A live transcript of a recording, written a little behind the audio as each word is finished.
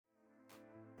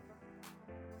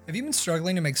Have you been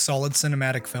struggling to make solid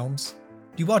cinematic films?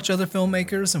 Do you watch other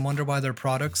filmmakers and wonder why their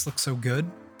products look so good?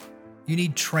 You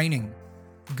need training.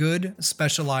 Good,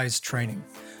 specialized training.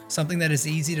 Something that is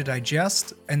easy to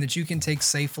digest and that you can take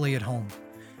safely at home.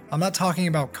 I'm not talking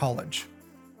about college.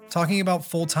 I'm talking about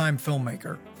full-time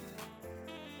filmmaker.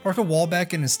 Parker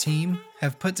Walbeck and his team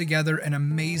have put together an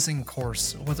amazing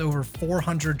course with over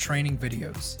 400 training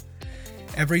videos.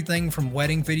 Everything from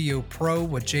Wedding Video Pro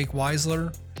with Jake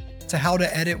Weisler to how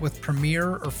to edit with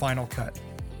Premiere or Final Cut.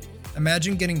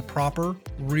 Imagine getting proper,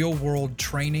 real-world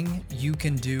training you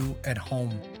can do at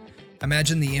home.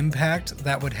 Imagine the impact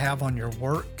that would have on your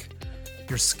work.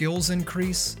 Your skills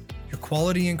increase, your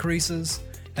quality increases,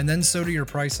 and then so do your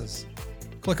prices.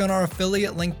 Click on our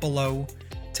affiliate link below,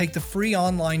 take the free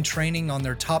online training on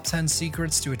their top 10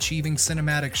 secrets to achieving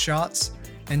cinematic shots,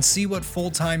 and see what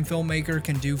full-time filmmaker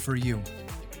can do for you.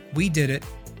 We did it,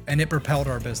 and it propelled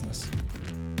our business.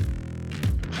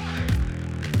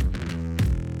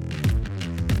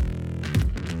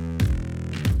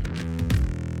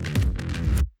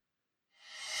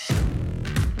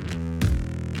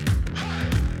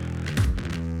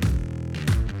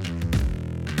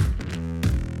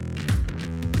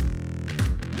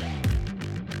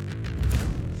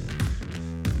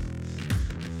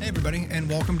 Hey everybody, and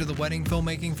welcome to the Wedding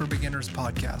Filmmaking for Beginners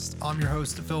podcast. I'm your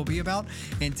host, Phil Beabout,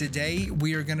 and today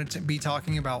we are going to be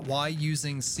talking about why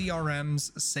using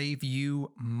CRMs save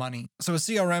you money. So a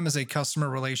CRM is a customer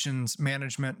relations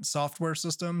management software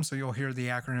system, so you'll hear the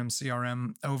acronym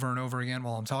CRM over and over again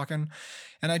while I'm talking.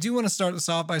 And I do want to start this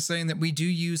off by saying that we do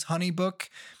use HoneyBook.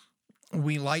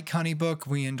 We like HoneyBook.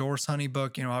 We endorse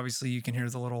HoneyBook. You know, obviously you can hear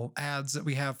the little ads that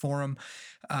we have for them.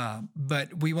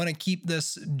 But we want to keep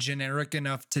this generic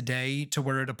enough today to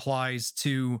where it applies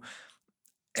to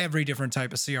every different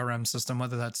type of CRM system,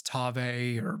 whether that's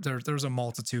Tave or there's a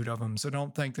multitude of them. So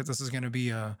don't think that this is going to be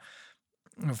a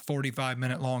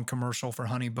 45-minute long commercial for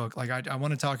HoneyBook. Like I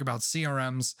want to talk about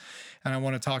CRMs, and I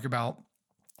want to talk about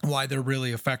why they're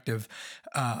really effective.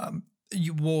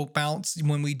 You will bounce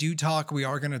when we do talk. We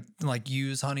are going to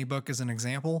use HoneyBook as an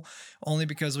example, only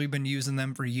because we've been using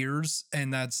them for years,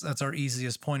 and that's our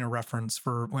easiest point of reference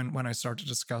for when I start to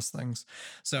discuss things.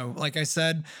 So, like I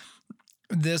said,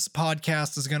 this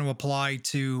podcast is going to apply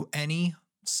to any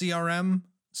CRM.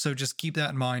 So just keep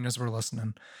that in mind as we're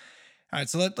listening. All right,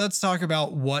 so let's talk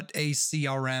about what a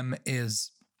CRM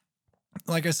is.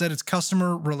 Like I said, it's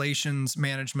customer relations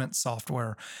management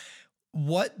software.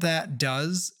 What that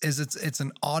does is it's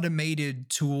an automated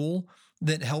tool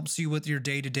that helps you with your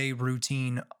day-to-day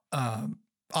routine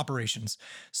operations.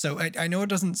 So I know it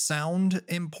doesn't sound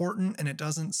important and it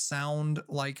doesn't sound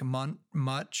like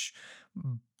much,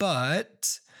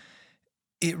 but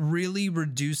it really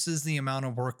reduces the amount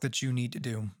of work that you need to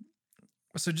do.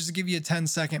 So just to give you a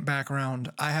 10-second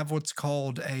background, I have what's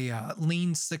called a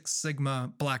Lean Six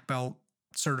Sigma black belt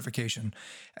certification.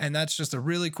 And that's just a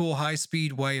really cool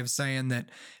high-speed way of saying that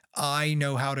I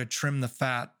know how to trim the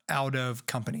fat out of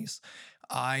companies.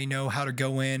 I know how to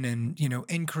go in and,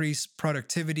 increase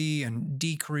productivity and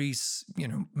decrease,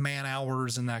 man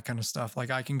hours and that kind of stuff.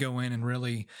 Like I can go in and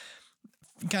really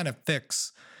kind of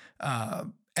fix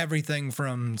everything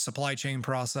from supply chain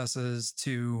processes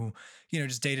to,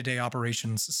 just day-to-day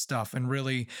operations stuff, and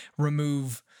really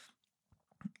remove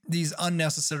these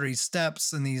unnecessary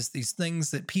steps and these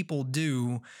things that people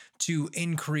do to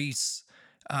increase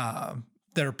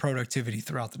their productivity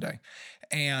throughout the day.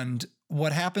 And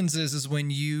what happens is when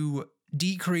you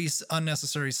decrease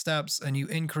unnecessary steps and you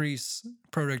increase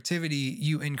productivity,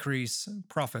 you increase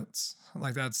profits.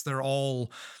 They're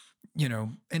all,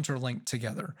 interlinked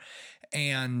together.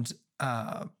 And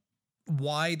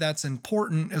why that's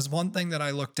important is one thing that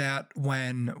I looked at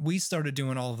when we started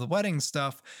doing all of the wedding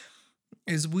stuff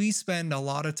is we spend a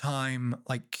lot of time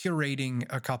curating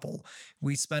a couple.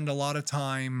 We spend a lot of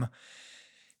time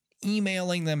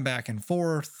emailing them back and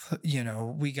forth.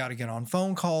 We got to get on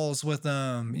phone calls with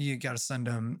them. You got to send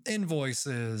them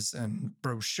invoices and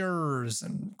brochures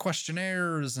and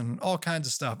questionnaires and all kinds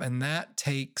of stuff. And that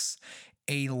takes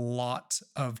a lot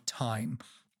of time.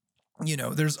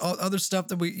 There's other stuff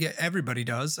that everybody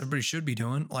does. Everybody should be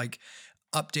doing, like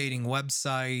updating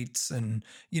websites and,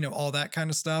 all that kind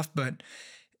of stuff. But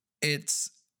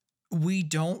we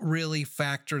don't really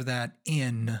factor that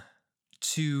in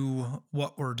to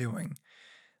what we're doing.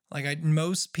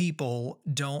 Most people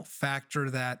don't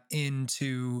factor that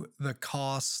into the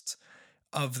cost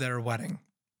of their wedding,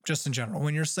 just in general.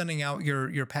 When you're sending out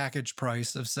your package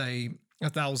price of, say,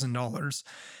 $1,000,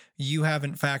 you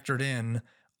haven't factored in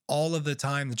all of the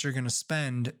time that you're going to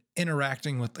spend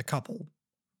interacting with the couple,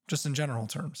 just in general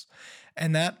terms.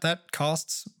 And that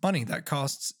costs money. That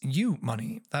costs you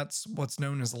money. That's what's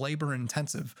known as labor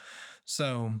intensive.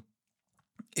 So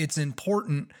it's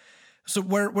important. So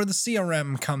where the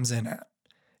CRM comes in at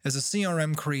is a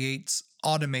CRM creates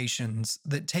automations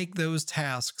that take those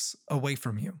tasks away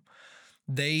from you.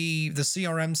 The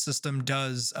CRM system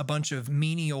does a bunch of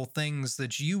menial things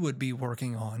that you would be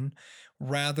working on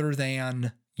rather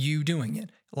than you doing it,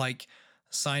 like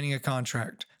signing a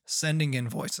contract, sending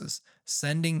invoices,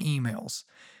 sending emails.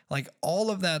 Like all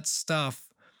of that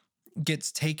stuff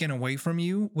gets taken away from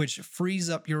you, which frees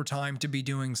up your time to be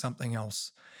doing something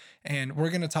else. And we're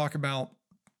going to talk about,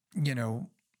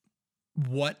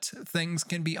 what things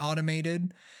can be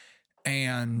automated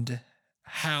and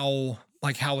how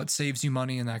it saves you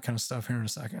money and that kind of stuff here in a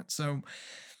second. So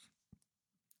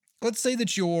let's say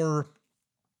that you're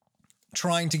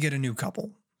trying to get a new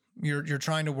couple. You're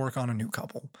trying to work on a new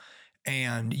couple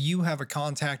and you have a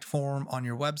contact form on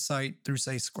your website through,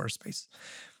 say, Squarespace.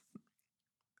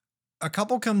 A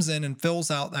couple comes in and fills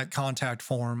out that contact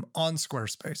form on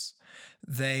Squarespace.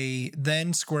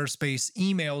 Then Squarespace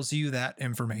emails you that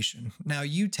information. Now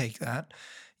you take that,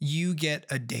 you get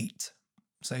a date,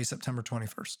 say September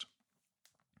 21st.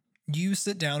 You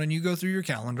sit down and you go through your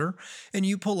calendar and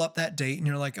you pull up that date and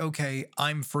you're like, okay,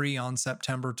 I'm free on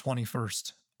September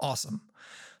 21st. Awesome.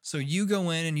 So you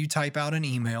go in and you type out an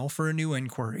email for a new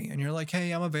inquiry and you're like,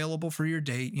 hey, I'm available for your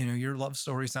date. Your love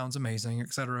story sounds amazing,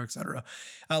 et cetera, et cetera.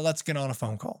 Let's get on a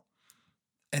phone call.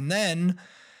 And then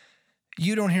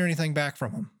you don't hear anything back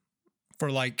from them for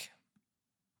like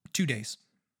 2 days.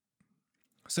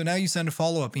 So now you send a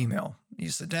follow-up email. You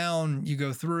sit down, you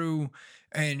go through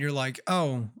and you're like,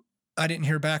 oh, I didn't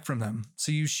hear back from them.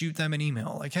 So you shoot them an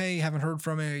email like, hey, haven't heard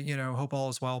from you, hope all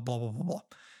is well, blah, blah, blah, blah.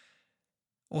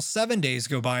 Well, 7 days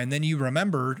go by and then you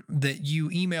remember that you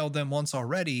emailed them once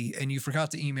already and you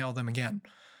forgot to email them again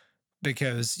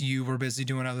because you were busy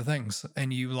doing other things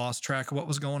and you lost track of what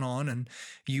was going on and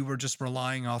you were just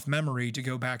relying off memory to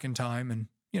go back in time and,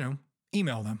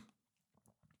 email them.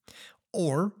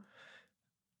 Or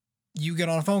you get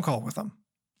on a phone call with them.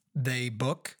 They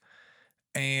book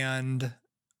and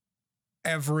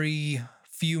every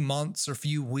few months or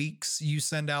few weeks, you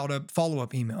send out a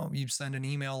follow-up email. You send an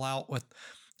email out with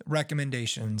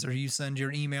recommendations, or you send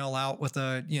your email out with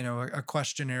a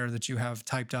questionnaire that you have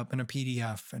typed up in a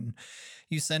PDF, and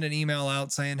you send an email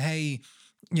out saying, hey,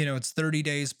 it's 30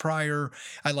 days prior.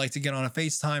 I'd like to get on a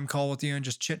FaceTime call with you and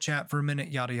just chit chat for a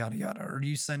minute, yada, yada, yada. Or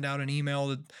you send out an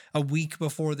email a week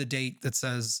before the date that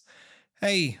says,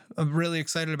 hey, I'm really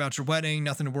excited about your wedding.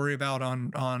 Nothing to worry about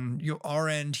on our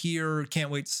end here. Can't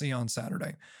wait to see you on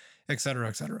Saturday, et cetera,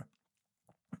 et cetera.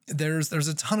 There's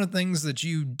a ton of things that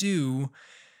you do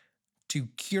to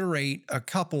curate a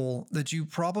couple that you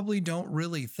probably don't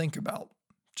really think about.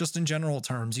 Just in general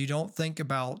terms, you don't think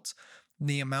about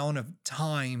the amount of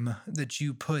time that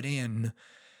you put in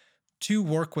to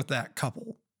work with that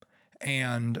couple.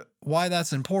 And why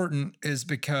that's important is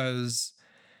because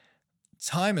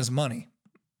time is money.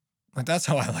 Like, that's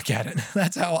how I look at it.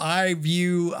 That's how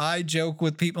I joke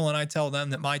with people and I tell them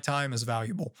that my time is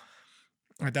valuable.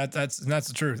 Like that's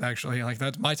the truth, actually. Like,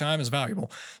 that's my time is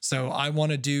valuable. So I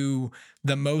want to do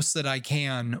the most that I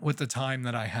can with the time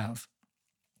that I have.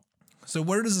 So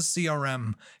where does a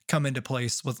CRM come into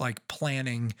place with like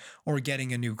planning or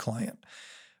getting a new client?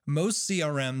 Most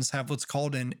CRMs have what's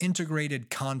called an integrated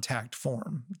contact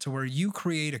form, to where you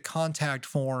create a contact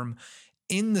form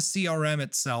in the CRM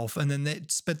itself, and then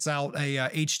it spits out a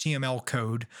HTML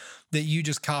code that you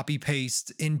just copy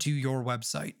paste into your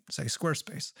website, say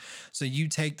Squarespace. So you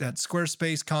take that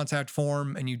Squarespace contact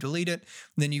form and you delete it,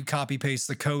 then you copy paste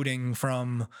the coding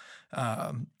from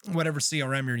whatever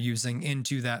CRM you're using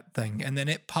into that thing, and then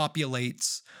it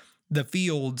populates the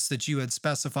fields that you had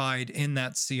specified in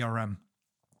that CRM.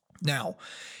 Now,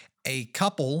 a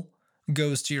couple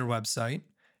goes to your website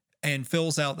and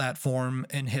fills out that form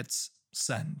and hits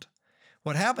send.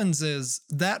 What happens is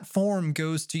that form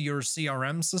goes to your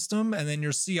CRM system, and then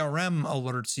your CRM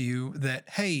alerts you that,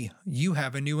 hey, you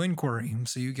have a new inquiry.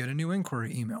 So you get a new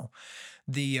inquiry email.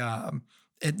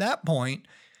 At that point,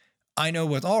 I know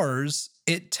with ours,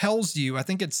 it tells you, I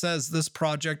think it says this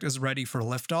project is ready for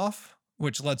liftoff,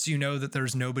 which lets you know that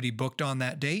there's nobody booked on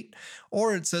that date,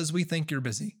 or it says we think you're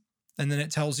busy. And then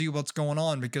it tells you what's going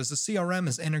on because the CRM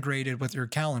is integrated with your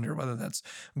calendar, whether that's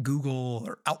Google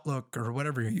or Outlook or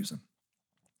whatever you're using.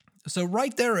 So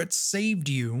right there, it saved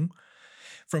you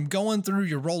from going through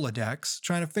your Rolodex,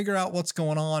 trying to figure out what's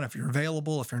going on, if you're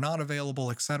available, if you're not available,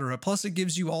 etc. Plus, it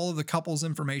gives you all of the couple's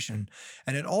information.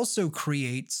 And it also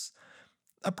creates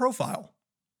a profile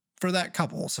for that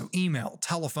couple. So email,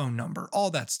 telephone number, all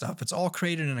that stuff. It's all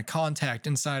created in a contact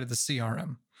inside of the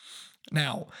CRM.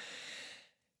 Now,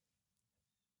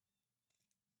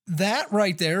 that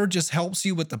right there just helps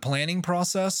you with the planning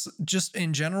process, just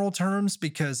in general terms,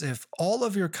 because if all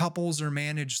of your couples are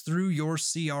managed through your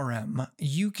CRM,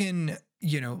 you can,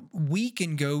 we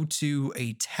can go to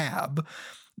a tab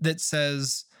that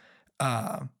says,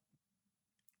 what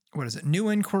is it? New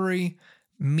inquiry,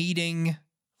 meeting,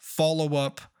 follow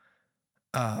up,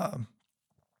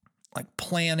 like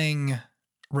planning,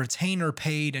 retainer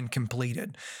paid, and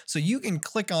completed. So you can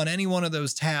click on any one of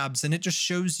those tabs and it just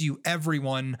shows you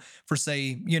everyone for,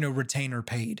 say, retainer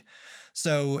paid.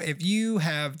 So if you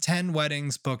have 10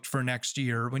 weddings booked for next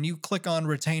year, when you click on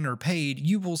retainer paid,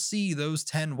 you will see those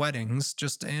 10 weddings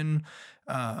just in,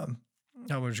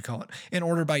 what would you call it? In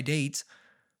order by date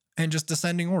and just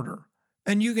descending order.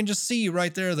 And you can just see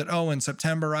right there that, in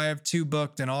September I have 2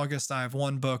 booked, in August I have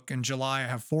 1 booked, in July I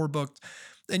have 4 booked.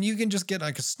 And you can just get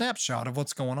like a snapshot of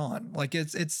what's going on. Like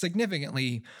it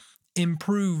significantly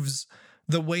improves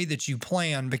the way that you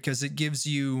plan because it gives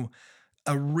you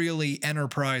a really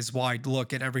enterprise-wide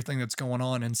look at everything that's going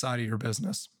on inside of your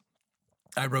business.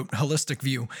 I wrote holistic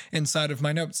view inside of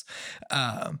my notes.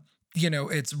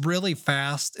 It's really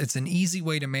fast. It's an easy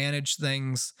way to manage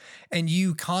things, and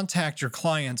you contact your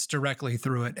clients directly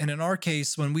through it. And in our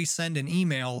case, when we send an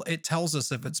email, it tells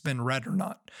us if it's been read or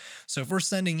not. So if we're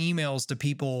sending emails to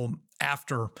people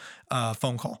after a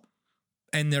phone call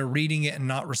and they're reading it and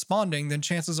not responding, then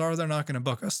chances are they're not going to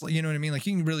book us. You know what I mean? Like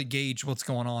you can really gauge what's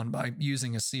going on by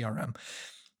using a CRM.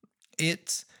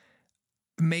 It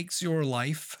makes your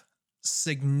life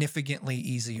significantly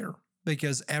easier,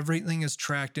 because everything is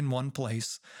tracked in one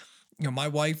place. My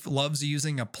wife loves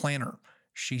using a planner.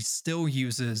 She still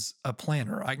uses a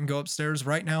planner. I can go upstairs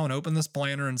right now and open this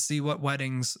planner and see what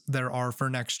weddings there are for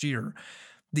next year.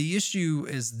 The issue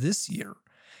is this year.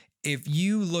 If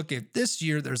you look at this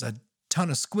year, there's a ton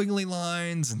of squiggly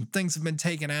lines and things have been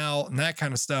taken out and that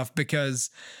kind of stuff because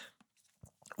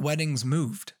weddings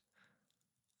moved.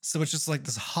 So it's just like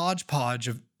this hodgepodge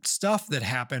of stuff that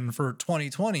happened for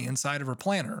 2020 inside of her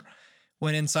planner.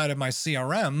 When inside of my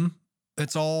CRM,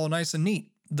 it's all nice and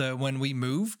neat. When we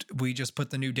moved, we just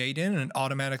put the new date in and it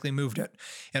automatically moved it.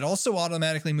 It also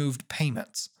automatically moved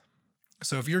payments.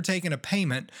 So if you're taking a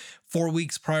payment 4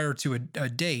 weeks prior to a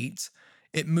date,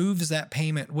 it moves that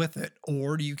payment with it,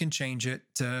 or you can change it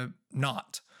to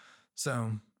not.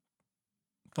 So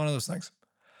one of those things.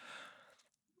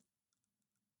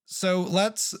 So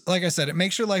like I said, it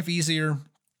makes your life easier.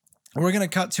 We're going to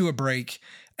cut to a break.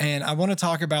 And I want to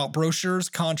talk about brochures,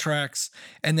 contracts,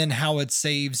 and then how it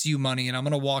saves you money. And I'm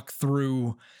going to walk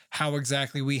through how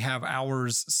exactly we have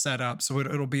ours set up. So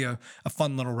it'll be a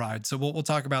fun little ride. So we'll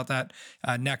talk about that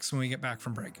next when we get back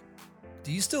from break.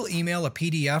 Do you still email a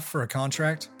PDF for a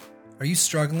contract? Are you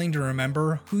struggling to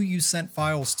remember who you sent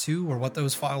files to or what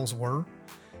those files were?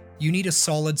 You need a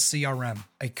solid CRM,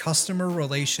 a customer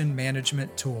relation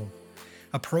management tool.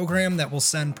 A program that will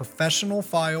send professional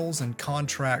files and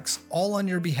contracts all on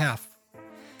your behalf.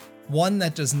 One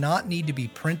that does not need to be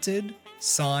printed,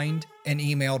 signed, and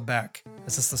emailed back.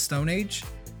 Is this the Stone Age?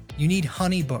 You need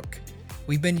HoneyBook.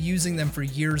 We've been using them for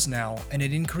years now, and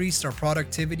it increased our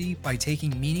productivity by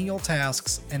taking menial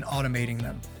tasks and automating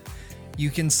them. You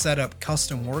can set up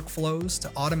custom workflows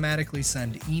to automatically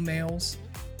send emails,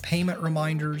 payment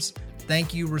reminders,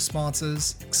 thank you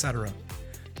responses, etc.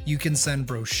 You can send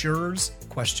brochures,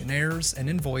 questionnaires, and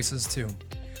invoices too.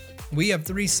 We have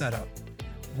 3 set up.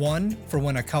 1 for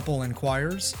when a couple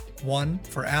inquires, 1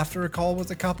 for after a call with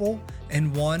a couple,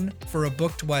 and 1 for a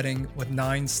booked wedding with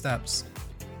 9 steps.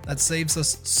 That saves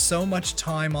us so much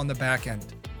time on the back end.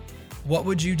 What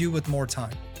would you do with more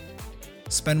time?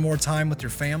 Spend more time with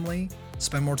your family,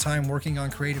 spend more time working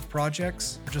on creative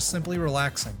projects, or just simply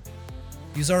relaxing?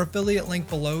 Use our affiliate link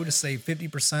below to save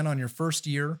 50% on your first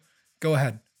year. Go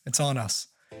ahead. It's on us.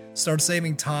 Start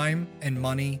saving time and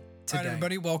money today. All right,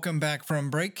 everybody, welcome back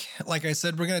from break. Like I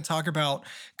said, we're going to talk about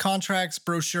contracts,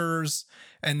 brochures,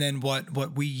 and then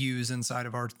what we use inside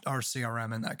of our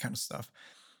CRM and that kind of stuff.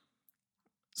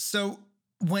 So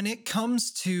when it comes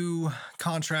to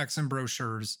contracts and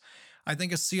brochures, I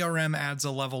think a CRM adds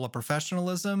a level of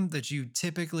professionalism that you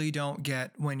typically don't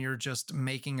get when you're just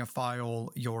making a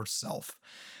file yourself.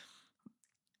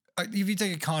 If you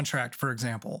take a contract, for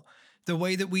example, the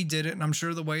way that we did it, and I'm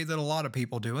sure the way that a lot of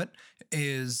people do it,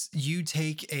 is you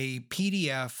take a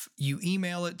PDF, you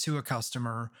email it to a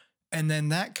customer, and then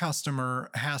that customer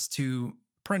has to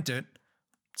print it,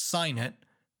 sign it,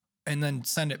 and then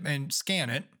send it and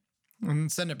scan it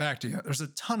and send it back to you. There's a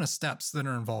ton of steps that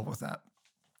are involved with that.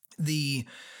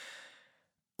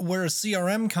 where a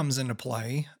CRM comes into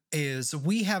play is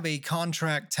we have a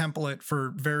contract template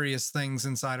for various things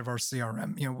inside of our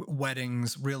CRM,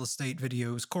 weddings, real estate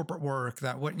videos, corporate work,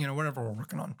 whatever we're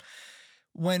working on.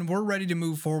 When we're ready to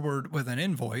move forward with an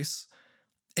invoice,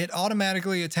 it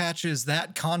automatically attaches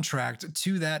that contract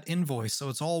to that invoice. So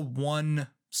it's all one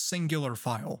singular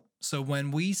file. So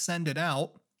when we send it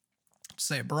out,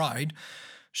 say a bride,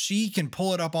 she can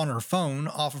pull it up on her phone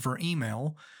off of her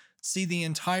email, see the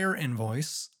entire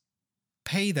invoice,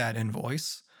 pay that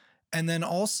invoice, and then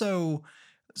also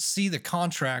see the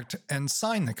contract and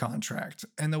sign the contract.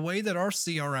 And the way that our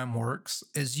CRM works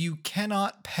is you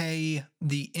cannot pay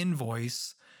the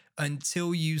invoice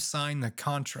until you sign the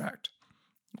contract,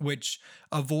 which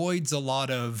avoids a lot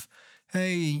of,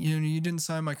 hey, you didn't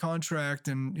sign my contract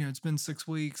and it's been 6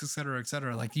 weeks, et cetera, et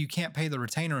cetera. Like, you can't pay the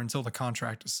retainer until the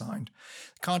contract is signed.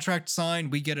 Contract signed,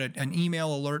 we get an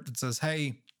email alert that says,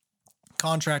 hey,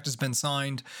 contract has been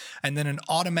signed, and then an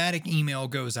automatic email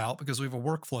goes out because we have a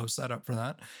workflow set up for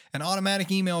that. An automatic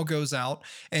email goes out,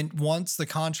 and once the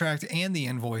contract and the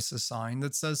invoice is signed,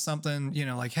 that says something,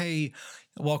 like, hey,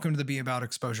 welcome to the Be About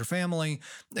Exposure family,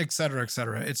 et cetera, et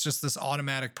cetera. It's just this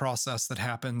automatic process that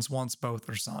happens once both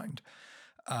are signed.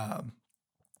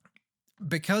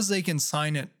 Because they can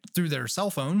sign it through their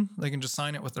cell phone, they can just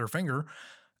sign it with their finger.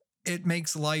 It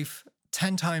makes life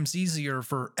 10 times easier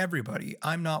for everybody.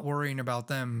 I'm not worrying about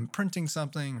them printing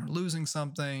something or losing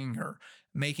something or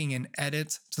making an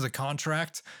edit to the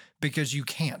contract, because you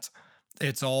can't.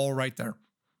 It's all right there.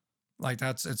 Like,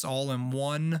 it's all in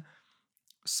one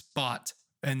spot,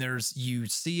 and you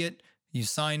see it, you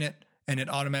sign it, and it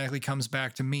automatically comes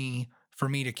back to me for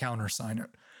me to countersign it.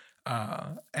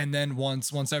 And then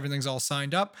once everything's all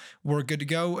signed up, we're good to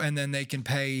go, and then they can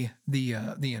pay the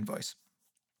invoice.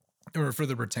 Or for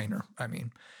the retainer, I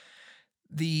mean.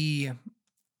 The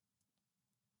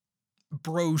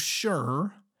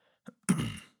brochure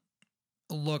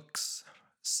looks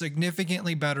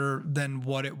significantly better than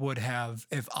what it would have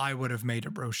if I would have made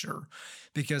a brochure,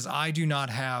 because I do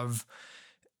not have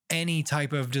any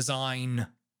type of design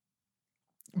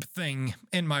thing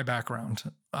in my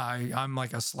background. I'm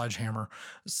like a sledgehammer.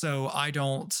 So I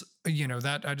don't,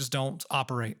 I just don't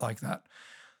operate like that.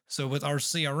 So with our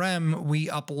CRM, we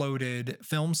uploaded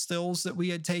film stills that we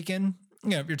had taken.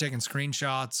 If you're taking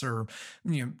screenshots or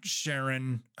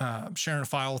sharing a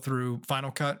file through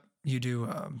Final Cut, you do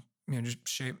just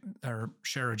share a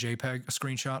JPEG, a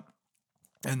screenshot,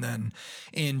 and then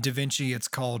in DaVinci it's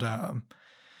called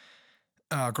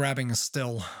grabbing a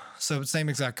still. So same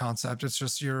exact concept. It's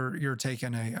just you're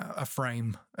taking a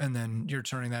frame and then you're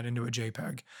turning that into a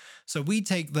JPEG. So we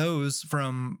take those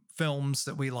from films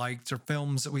that we liked or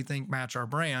films that we think match our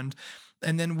brand,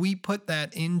 and then we put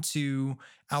that into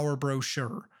our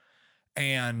brochure.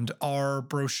 And our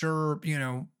brochure,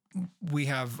 we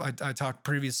have, I talked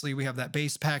previously, we have that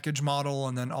base package model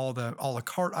and then all the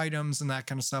cart items and that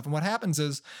kind of stuff. And what happens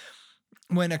is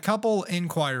when a couple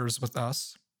inquires with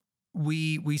us,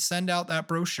 we send out that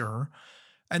brochure,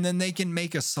 and then they can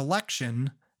make a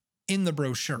selection in the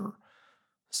brochure.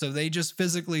 So they just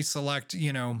physically select,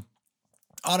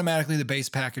 automatically the base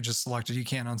package is selected. You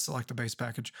can't unselect the base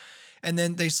package. And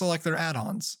then they select their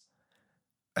add-ons.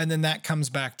 And then that comes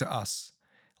back to us.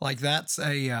 Like, that's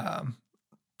a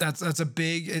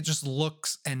big, it just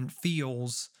looks and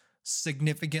feels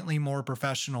significantly more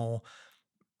professional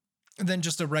than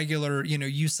just a regular,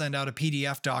 you send out a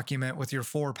PDF document with your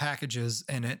 4 packages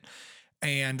in it,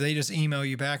 and they just email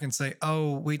you back and say,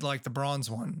 oh, we'd like the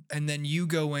bronze one. And then you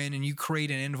go in and you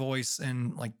create an invoice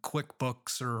in like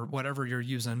QuickBooks or whatever you're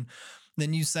using.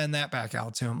 Then you send that back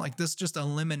out to them. Like, this just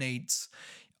eliminates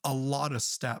a lot of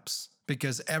steps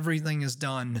because everything is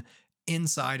done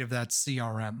inside of that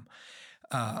CRM.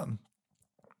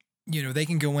 They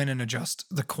can go in and adjust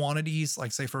the quantities,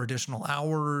 like say for additional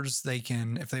hours. They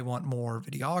can, if they want more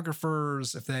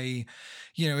videographers, if they,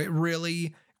 it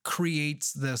really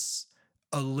creates this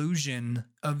illusion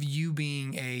of you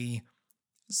being a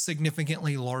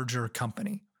significantly larger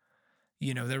company.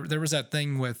 There was that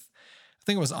thing with, I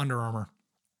think it was Under Armour.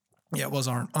 Yeah, it was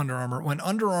Under Armour. When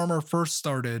Under Armour first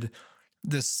started,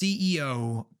 the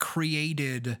CEO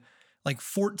created like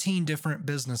 14 different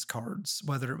business cards,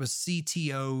 whether it was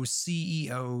CTO,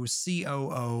 CEO,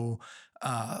 COO,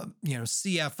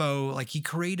 CFO. Like, he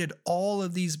created all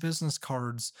of these business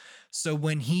cards. So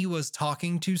when he was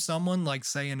talking to someone, like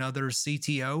say another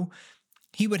CTO,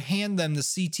 he would hand them the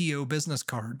CTO business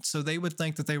card. So they would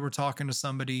think that they were talking to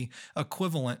somebody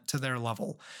equivalent to their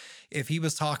level. If he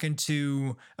was talking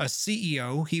to a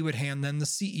CEO, he would hand them the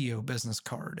CEO business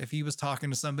card. If he was talking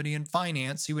to somebody in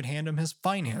finance, he would hand them his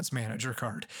finance manager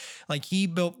card. Like, he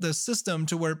built this system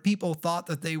to where people thought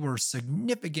that they were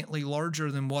significantly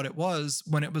larger than what it was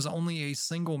when it was only a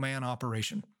single man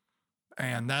operation.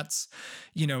 And that's,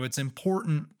 it's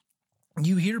important.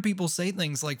 You hear people say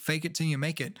things like fake it till you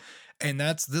make it. And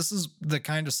this is the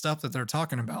kind of stuff that they're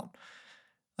talking about.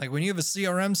 Like, when you have a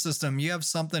CRM system, you have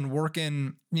something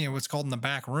working, what's called in the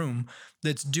back room,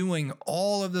 that's doing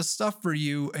all of this stuff for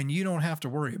you, and you don't have to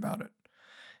worry about it.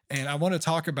 And I want to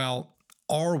talk about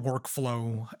our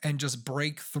workflow and just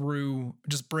break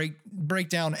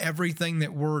down everything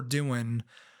that we're doing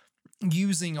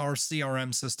using our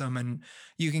CRM system. And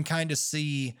you can kind of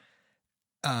see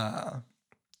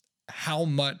how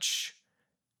much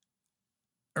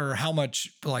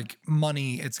like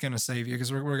money it's going to save you,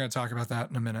 because we're going to talk about that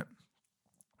in a minute.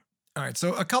 All right.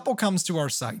 So a couple comes to our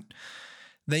site.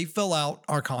 They fill out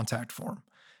our contact form.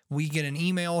 We get an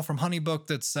email from HoneyBook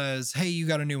that says, hey, you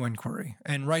got a new inquiry.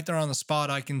 And right there on the spot,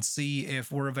 I can see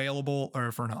if we're available or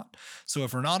if we're not. So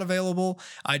if we're not available,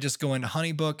 I just go into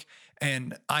HoneyBook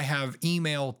and I have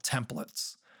email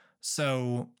templates.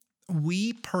 So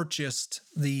we purchased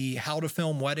the How to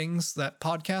Film Weddings, that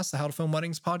podcast, the How to Film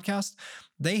Weddings podcast.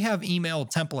 They have email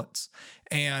templates,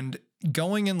 and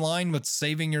going in line with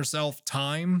saving yourself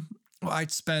time, I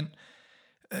spent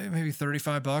maybe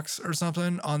 $35 or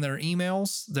something on their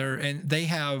emails there. And they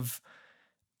have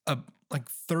like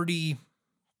 30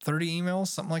 emails,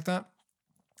 something like that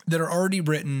are already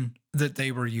written that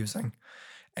they were using.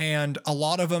 And a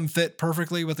lot of them fit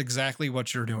perfectly with exactly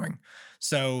what you're doing.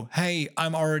 So, hey,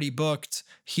 I'm already booked.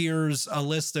 Here's a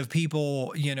list of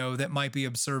people, that might be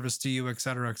of service to you, et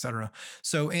cetera, et cetera.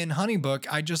 So in HoneyBook,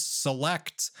 I just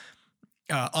select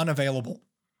unavailable.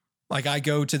 Like, I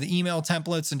go to the email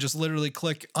templates and just literally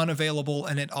click unavailable,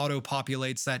 and it auto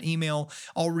populates that email.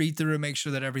 I'll read through and make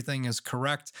sure that everything is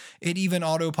correct. It even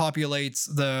auto populates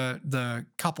the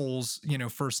couple's,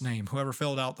 first name. Whoever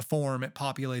filled out the form, it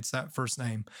populates that first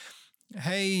name.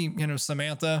 Hey,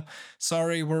 Samantha,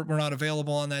 sorry, we're not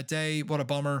available on that day. What a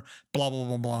bummer, blah, blah,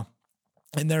 blah, blah.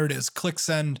 And there it is. Click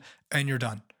send and you're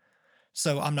done.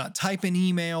 So I'm not typing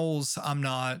emails. I'm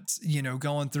not,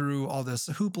 going through all this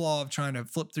hoopla of trying to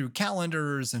flip through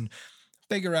calendars and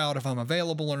figure out if I'm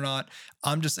available or not.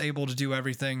 I'm just able to do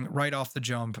everything right off the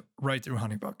jump, right through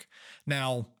HoneyBook.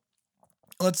 Now,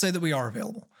 let's say that we are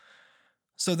available.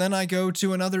 So then I go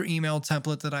to another email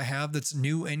template that I have that's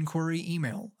new inquiry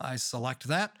email. I select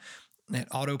that. It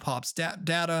auto pops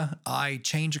data. I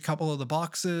change a couple of the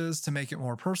boxes to make it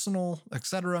more personal,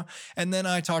 etc. And then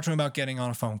I talk to them about getting on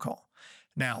a phone call.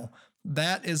 Now,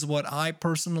 that is what I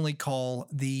personally call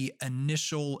the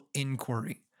initial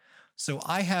inquiry. So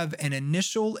I have an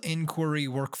initial inquiry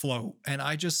workflow, and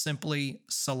I just simply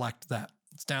select that.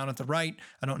 It's down at the right.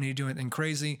 I don't need to do anything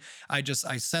crazy. I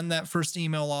send that first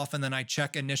email off, and then I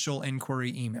check initial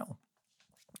inquiry email.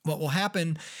 What will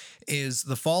happen is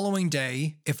the following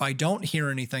day, if I don't hear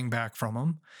anything back from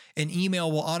them, an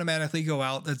email will automatically go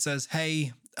out that says,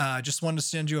 hey, just wanted to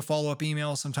send you a follow-up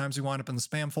email. Sometimes we wind up in the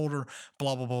spam folder,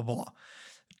 blah, blah, blah, blah.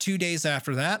 2 days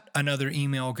after that, another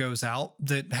email goes out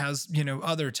that has,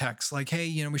 other texts like,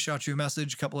 hey, we shot you a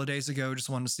message a couple of days ago. Just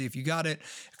wanted to see if you got it,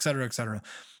 et cetera, et cetera.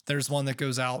 There's one that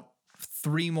goes out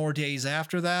 3 more days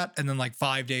after that, and then like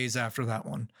 5 days after that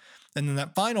one. And then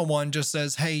that final one just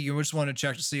says, hey, you just want to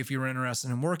check to see if you were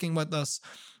interested in working with us.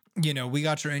 We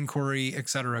got your inquiry, et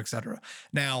cetera, et cetera.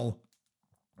 Now,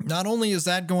 not only is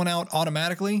that going out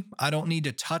automatically, I don't need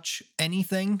to touch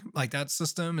anything. Like, that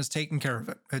system is taking care of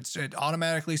it. It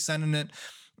automatically sending it.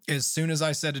 As soon as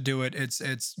I said to do it,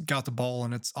 it's got the ball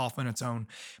and it's off on its own.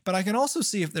 But I can also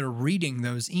see if they're reading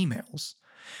those emails.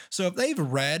 So if they've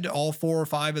read all 4 or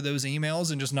 5 of those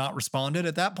emails and just not responded,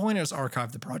 at that point, it's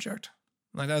archived the project.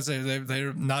 Like, that's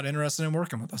they're not interested in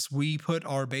working with us. We put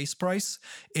our base price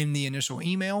in the initial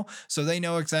email, so they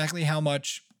know exactly how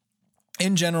much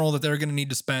in general that they're going to need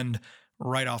to spend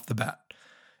right off the bat.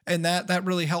 And that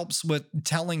really helps with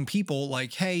telling people,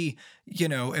 like, hey,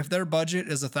 if their budget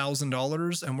is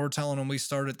 $1,000 and we're telling them we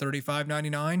start at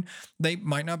 $35.99, they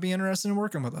might not be interested in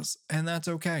working with us. And that's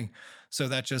okay. So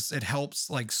it helps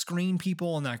like screen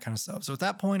people and that kind of stuff. So at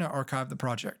that point, I archived the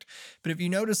project. But if you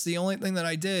notice, the only thing that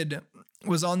I did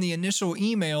was on the initial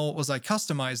email was I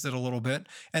customized it a little bit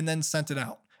and then sent it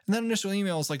out. And that initial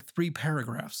email is like 3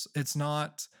 paragraphs. It's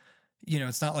not,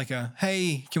 it's not like a,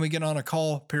 hey, can we get on a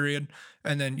call period?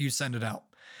 And then you send it out.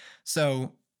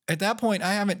 So at that point,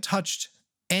 I haven't touched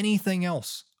anything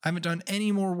else. I haven't done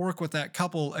any more work with that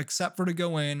couple except for to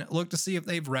go in, look to see if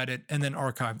they've read it, and then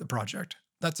archive the project.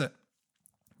 That's it.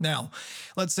 Now,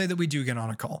 let's say that we do get on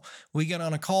a call. We get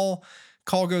on a call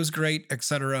goes great,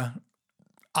 etc.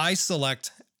 I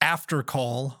select after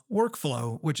call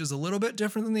workflow, which is a little bit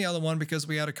different than the other one because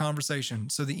we had a conversation.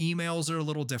 So the emails are a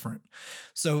little different.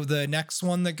 So the next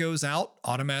one that goes out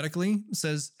automatically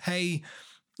says, hey,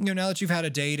 now that you've had a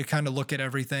day to kind of look at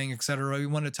everything, et cetera, we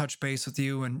want to touch base with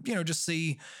you and, just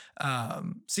see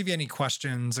if you have any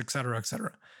questions, et cetera, et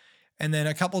cetera. And then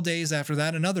a couple days after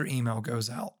that, another email goes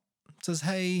out. It says,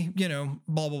 hey,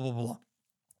 blah, blah, blah, blah.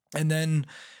 And then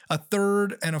a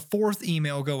third and a fourth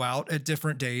email go out at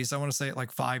different days. I want to say it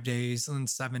like 5 days and then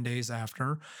 7 days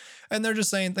after. And they're just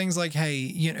saying things like, hey,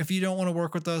 if you don't want to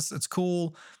work with us, it's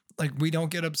cool. Like, we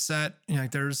don't get upset.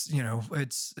 There's,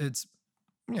 it's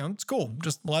cool.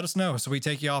 Just let us know. So we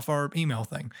take you off our email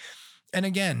thing. And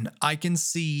again, I can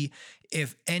see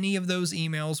if any of those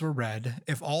emails were read,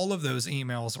 if all of those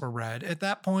emails were read, at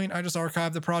that point, I just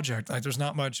archive the project. Like, there's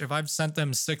not much. If I've sent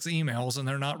them 6 emails and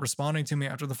they're not responding to me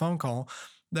after the phone call,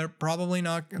 they probably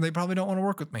don't want to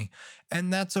work with me.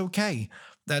 And that's okay.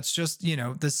 That's just, the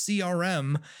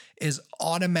CRM is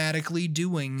automatically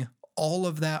doing all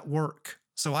of that work.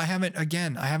 So I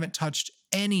haven't touched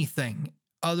anything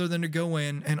other than to go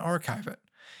in and archive it.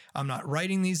 I'm not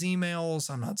writing these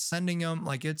emails. I'm not sending them.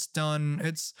 Like, it's done.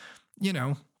 It's,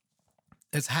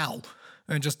 it's HAL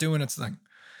and just doing its thing.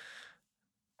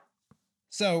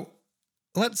 So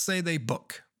let's say they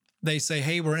book. They say,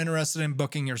 hey, we're interested in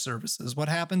booking your services. What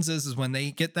happens is when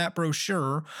they get that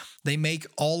brochure, they make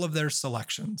all of their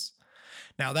selections.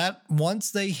 Now that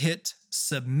once they hit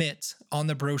submit on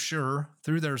the brochure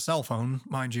through their cell phone,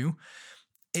 mind you,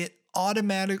 it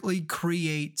automatically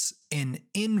creates an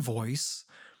invoice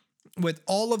with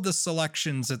all of the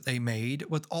selections that they made,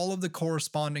 with all of the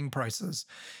corresponding prices.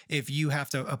 If you have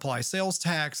to apply sales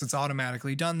tax, it's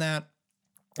automatically done that.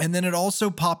 And then it also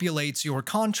populates your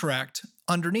contract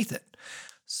underneath it.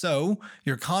 So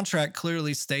your contract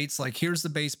clearly states, like, here's the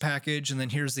base package, and then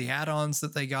here's the add-ons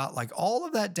that they got. Like, all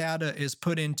of that data is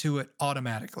put into it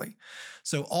automatically.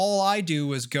 So all I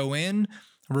do is go in,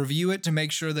 review it to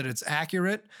make sure that it's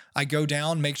accurate. I go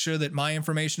down, make sure that my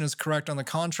information is correct on the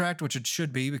contract, which it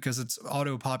should be because it's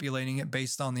auto-populating it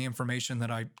based on the information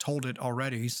that I told it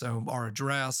already. So our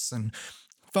address and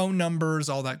phone numbers,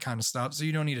 all that kind of stuff. So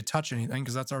you don't need to touch anything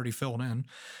because that's already filled in.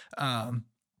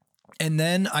 And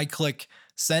then I click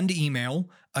send email.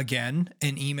 Again,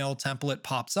 an email template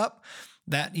pops up.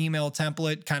 That email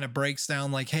template kind of breaks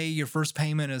down like, hey, your first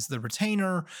payment is the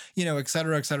retainer, et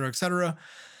cetera, et cetera, et cetera.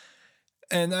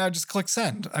 And I just click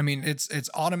send. I mean, it's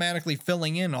automatically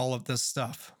filling in all of this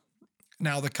stuff.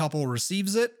 Now the couple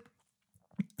receives it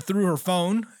through her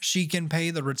phone. She can pay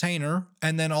the retainer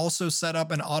and then also set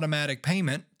up an automatic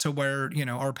payment to where,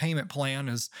 our payment plan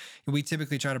is, we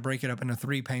typically try to break it up into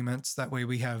 3 payments. That way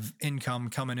we have income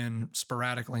coming in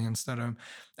sporadically instead of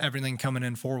everything coming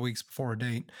in 4 weeks before a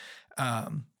date.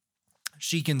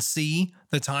 She can see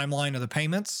the timeline of the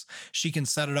payments. She can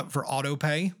set it up for auto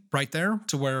pay right there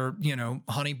to where,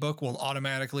 HoneyBook will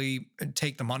automatically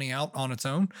take the money out on its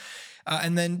own.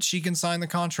 And then she can sign the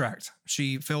contract.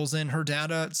 She fills in her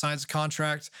data, signs the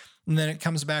contract, and then it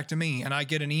comes back to me. And I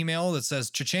get an email that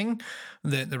says, cha-ching,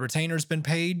 the retainer's been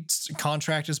paid,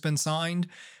 contract has been signed.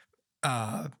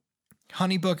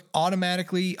 HoneyBook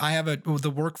automatically, I have the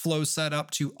workflow set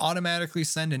up to automatically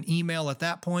send an email at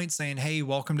that point saying, hey,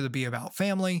 welcome to the Be About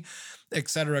family, et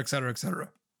cetera, et cetera, et cetera.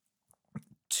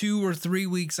 2 or 3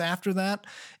 weeks after that,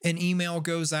 an email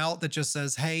goes out that just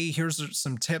says, hey, here's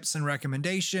some tips and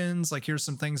recommendations. Like, here's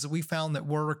some things that we found that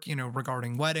work,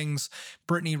 regarding weddings.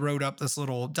 Brittany wrote up this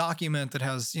little document that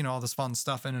has, all this fun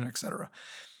stuff in it, et cetera.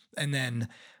 And then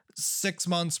 6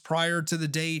 months prior to the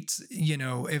date,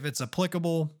 if it's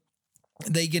applicable,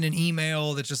 they get an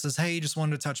email that just says, hey, just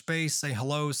wanted to touch base, say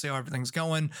hello, see how everything's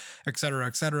going, et cetera,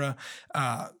 et cetera.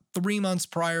 3 months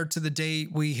prior to the date,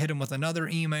 we hit them with another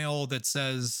email that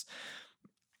says,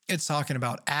 it's talking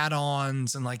about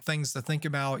add-ons and like things to think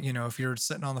about. If you're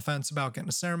sitting on the fence about getting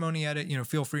a ceremony edit,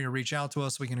 feel free to reach out to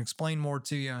us. We can explain more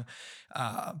to you.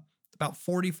 About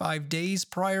 45 days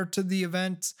prior to the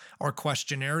event, our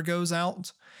questionnaire goes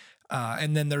out.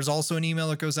 And then there's also an email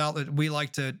that goes out that we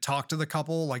like to talk to the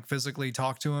couple, like physically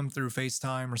talk to them through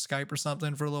FaceTime or Skype or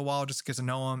something for a little while, just to get to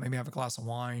know them, maybe have a glass of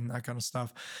wine, that kind of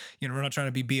stuff. We're not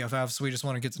trying to be BFFs. We just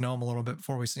want to get to know them a little bit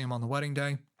before we see them on the wedding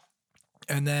day.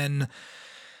 And then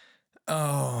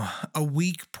a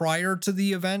week prior to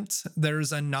the event,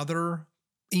 there's another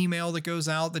email that goes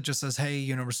out that just says,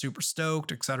 hey, we're super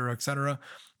stoked, et cetera, et cetera.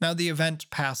 Now the event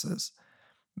passes.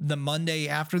 The Monday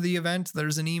after the event,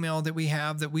 there's an email that we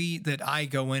have that I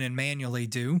go in and manually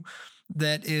do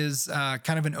that is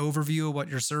kind of an overview of what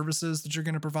your services that you're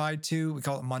going to provide to. We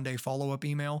call it Monday follow-up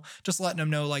email, just letting them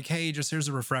know like, hey, just here's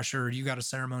a refresher. You got a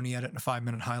ceremony edit and a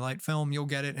 5-minute highlight film. You'll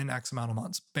get it in X amount of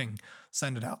months. Bing,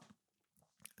 send it out.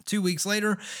 2 weeks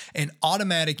later, an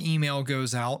automatic email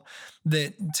goes out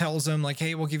that tells them like,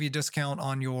 hey, we'll give you a discount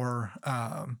on your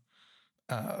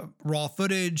raw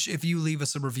footage if you leave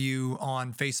us a review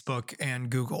on Facebook and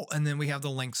Google. And then we have the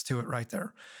links to it right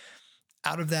there.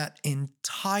 Out of that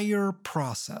entire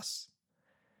process,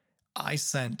 I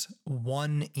sent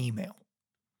one email.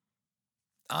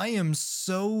 I am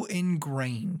so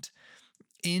ingrained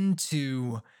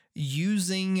into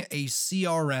using a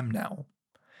CRM now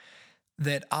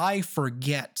that I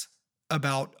forget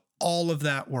about all of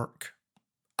that work.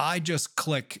 I just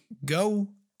click go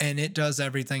and it does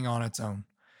everything on its own.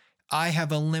 I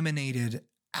have eliminated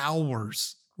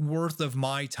hours worth of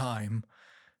my time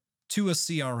to a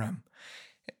CRM.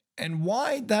 And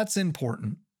why that's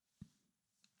important.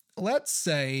 Let's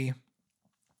say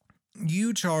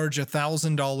you charge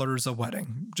 $1,000 a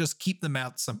wedding. Just keep the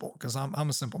math simple because I'm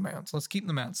a simple man. So let's keep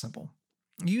the math simple.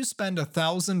 You spend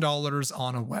 $1,000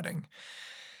 on a wedding.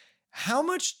 How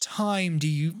much time do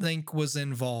you think was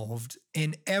involved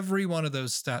in every one of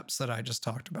those steps that I just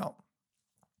talked about?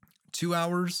 2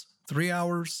 hours, 3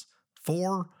 hours,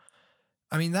 4?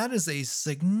 I mean, that is a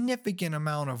significant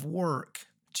amount of work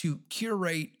to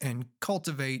curate and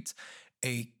cultivate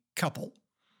a couple.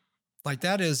 Like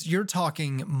that is, you're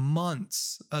talking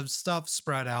months of stuff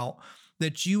spread out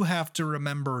that you have to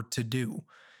remember to do,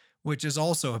 which is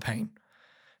also a pain.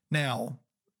 Now,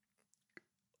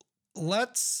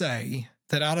 let's say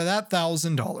that out of that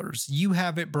 $1,000, you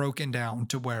have it broken down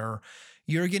to where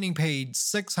you're getting paid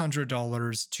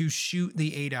 $600 to shoot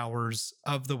the 8 hours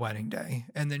of the wedding day.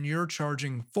 And then you're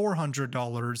charging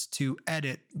 $400 to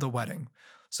edit the wedding.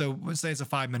 So let's say it's a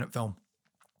 5-minute film.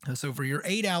 So for your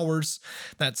 8 hours,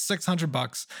 that's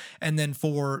 $600. And then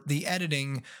for the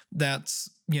editing, that's,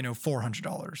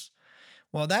 $400.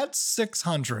 Well, that's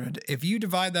 $600. If you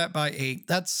divide that by 8,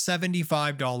 that's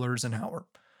 $75 an hour.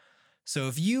 So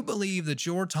if you believe that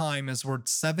your time is worth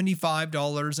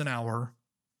 $75 an hour,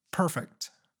 perfect.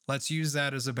 Let's use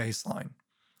that as a baseline.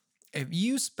 If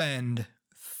you spend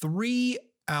 3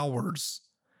 hours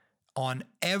on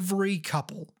every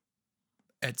couple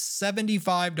at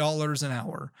 $75 an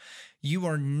hour, you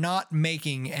are not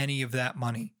making any of that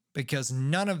money because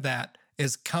none of that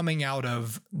is coming out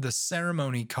of the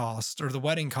ceremony cost or the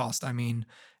wedding cost,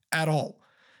 at all.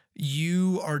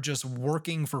 You are just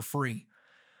working for free.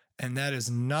 And that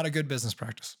is not a good business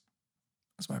practice.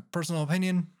 That's my personal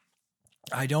opinion.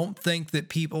 I don't think that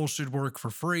people should work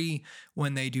for free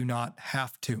when they do not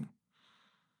have to.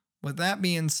 With that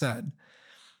being said,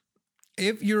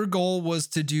 if your goal was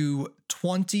to do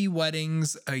 20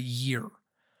 weddings a year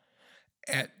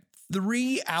at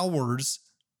 3 hours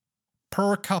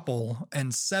per couple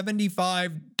and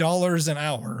 $75 an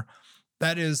hour,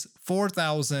 that is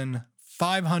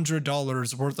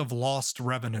 $4,500 worth of lost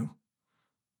revenue.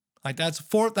 Like that's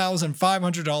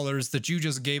 $4,500 that you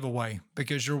just gave away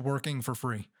because you're working for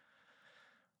free.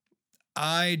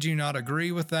 I do not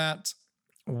agree with that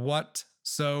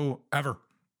whatsoever.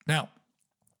 Now,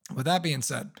 with that being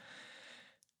said,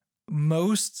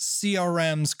 most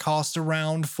CRMs cost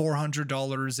around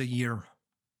 $400 a year.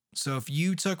 So if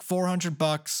you took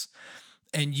 $400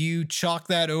 and you chalk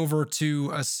that over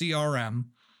to a CRM,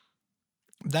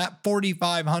 that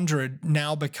 $4,500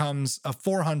 now becomes a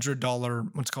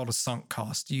 $400, what's called a sunk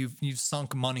cost. You've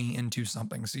sunk money into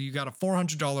something. So you got a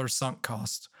 $400 sunk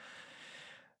cost.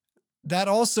 That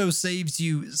also saves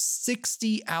you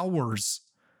 60 hours.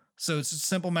 So it's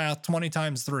simple math, 20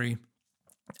 times 3.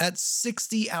 That's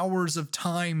 60 hours of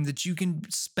time that you can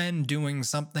spend doing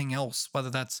something else, whether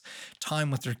that's time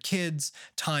with your kids,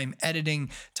 time editing,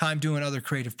 time doing other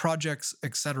creative projects,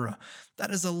 etc.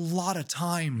 That is a lot of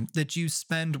time that you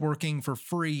spend working for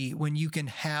free when you can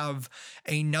have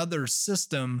another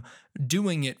system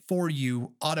doing it for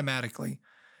you automatically.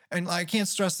 And I can't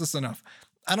stress this enough.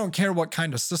 I don't care what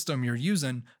kind of system you're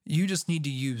using. You just need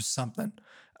to use something.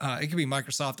 It could be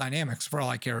Microsoft Dynamics for all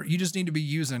I care. You just need to be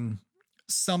using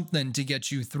something to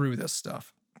get you through this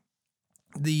stuff.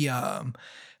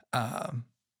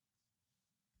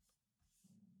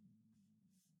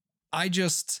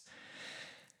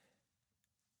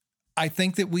 I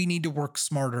think that we need to work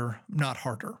smarter, not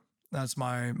harder. That's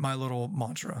my little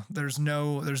mantra. There's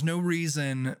no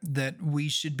reason that we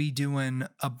should be doing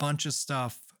a bunch of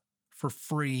stuff for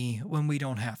free when we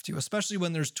don't have to, especially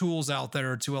when there's tools out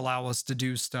there to allow us to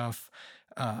do stuff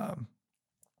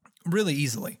really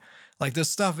easily. Like this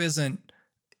stuff isn't,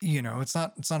 it's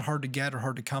not hard to get or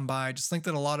hard to come by. I just think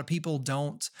that a lot of people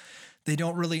don't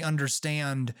really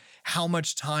understand how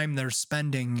much time they're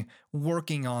spending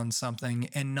working on something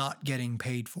and not getting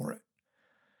paid for it.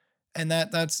 And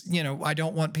that's, I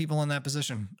don't want people in that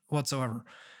position whatsoever.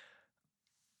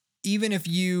 Even if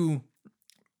you,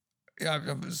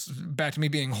 back to me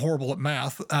being horrible at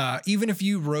math, even if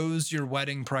you rose your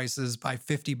wedding prices by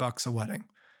 $50 a wedding,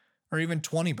 or even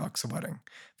 $20 a wedding,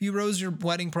 if you rose your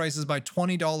wedding prices by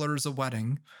 $20 a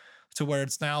wedding to where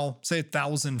it's now, say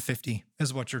 $1,050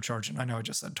 is what you're charging. I know I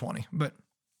just said 20, but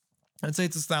I'd say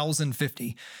it's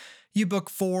 $1,050. You book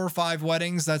 4 or 5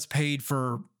 weddings, that's paid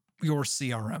for your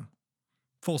CRM.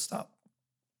 Full stop.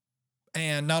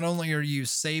 And not only are you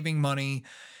saving money,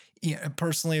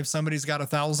 personally, if somebody's got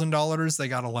 $1,000, they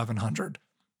got $1,100.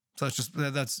 So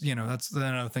that's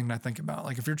another thing I think about.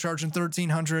 Like if you're charging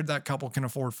 $1,300, that couple can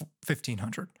afford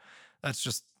 $1,500. That's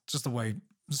just the way,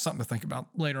 something to think about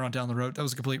later on down the road. That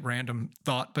was a complete random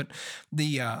thought, but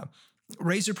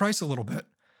raise your price a little bit,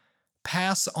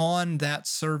 pass on that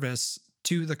service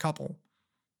to the couple.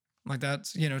 Like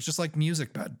that's, it's just like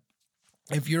MusicBed.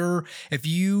 If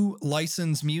you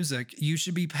license music, you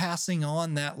should be passing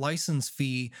on that license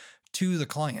fee to the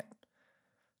client.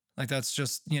 Like that's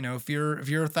just, if you're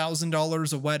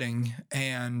 $1,000 a wedding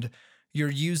and you're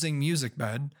using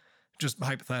MusicBed, just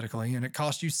hypothetically, and it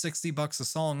costs you $60 a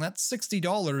song, that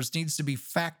 $60 needs to be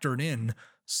factored in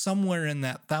somewhere in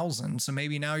that 1,000. So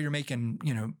maybe now you're making,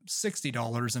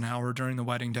 $60 an hour during the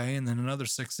wedding day, and then another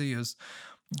 60 is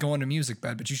going to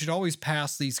MusicBed. But you should always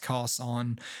pass these costs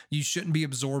on. You shouldn't be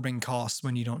absorbing costs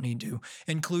when you don't need to,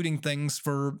 including things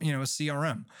for, a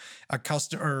CRM. A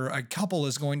couple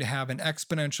is going to have an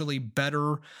exponentially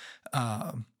better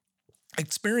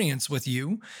experience with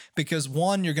you because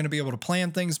one, you're going to be able to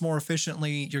plan things more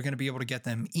efficiently. You're going to be able to get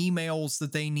them emails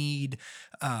that they need.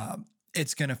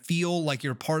 It's going to feel like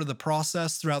you're part of the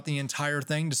process throughout the entire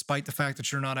thing, despite the fact that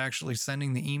you're not actually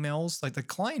sending the emails. Like the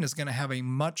client is going to have a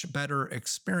much better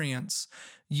experience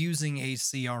using a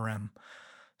CRM.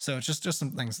 So it's just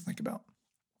some things to think about.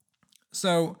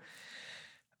 So,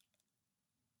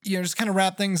 just kind of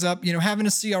wrap things up. Having a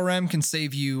CRM can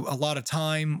save you a lot of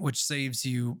time, which saves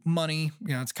you money.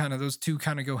 It's kind of those two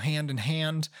kind of go hand in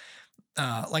hand.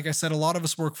 Like I said, a lot of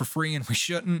us work for free and we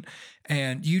shouldn't.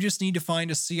 And you just need to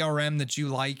find a CRM that you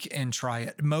like and try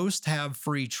it. Most have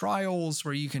free trials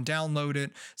where you can download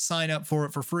it, sign up for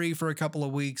it for free for a couple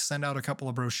of weeks, send out a couple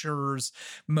of brochures.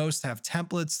 Most have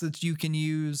templates that you can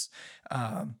use.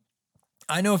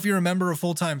 I know if you're a member of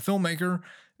Full-Time Filmmaker,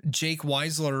 Jake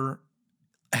Weisler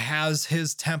has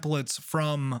his templates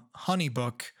from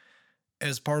HoneyBook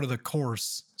as part of the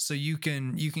course. So you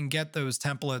can get those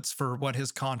templates for what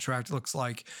his contract looks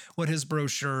like, what his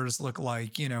brochures look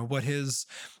like, what his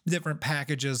different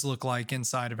packages look like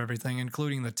inside of everything,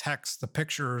 including the text, the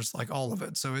pictures, like all of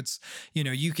it. So it's,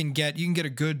 you can get a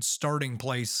good starting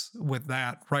place with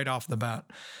that right off the bat.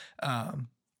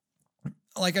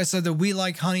 Like I said, that we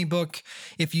like HoneyBook.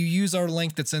 If you use our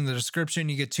link that's in the description,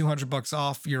 you get $200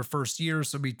 off your first year.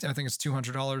 So I think it's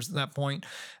 $200 at that point.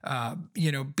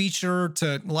 Be sure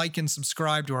to like and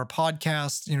subscribe to our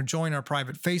podcast. Join our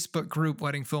private Facebook group,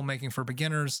 Wedding Filmmaking for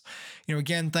Beginners.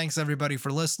 Again, thanks everybody for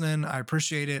listening. I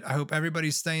appreciate it. I hope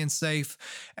everybody's staying safe,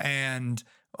 and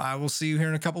I will see you here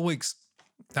in a couple weeks.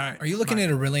 All right. Are you looking at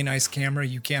a really nice camera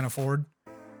you can't afford?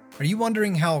 Are you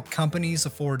wondering how companies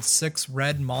afford 6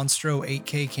 Red Monstro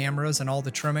 8K cameras and all the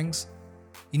trimmings?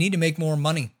 You need to make more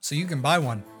money so you can buy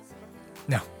one.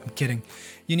 No, I'm kidding.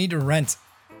 You need to rent.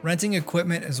 Renting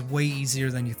equipment is way easier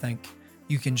than you think.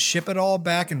 You can ship it all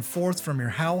back and forth from your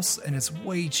house, and it's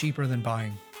way cheaper than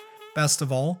buying. Best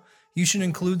of all, you should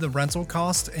include the rental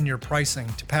cost in your pricing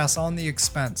to pass on the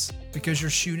expense because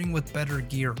you're shooting with better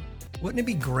gear. Wouldn't it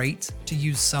be great to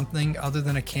use something other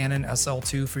than a Canon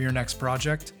SL2 for your next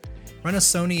project? Rent a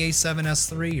Sony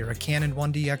a7S III or a Canon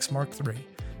 1DX Mark III.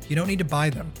 You don't need to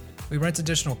buy them. We rent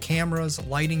additional cameras,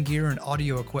 lighting gear, and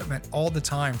audio equipment all the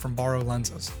time from Borrow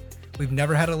Lenses. We've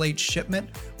never had a late shipment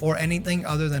or anything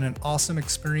other than an awesome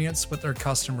experience with our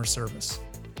customer service.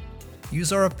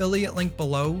 Use our affiliate link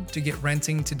below to get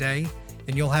renting today,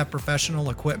 and you'll have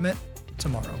professional equipment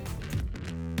tomorrow.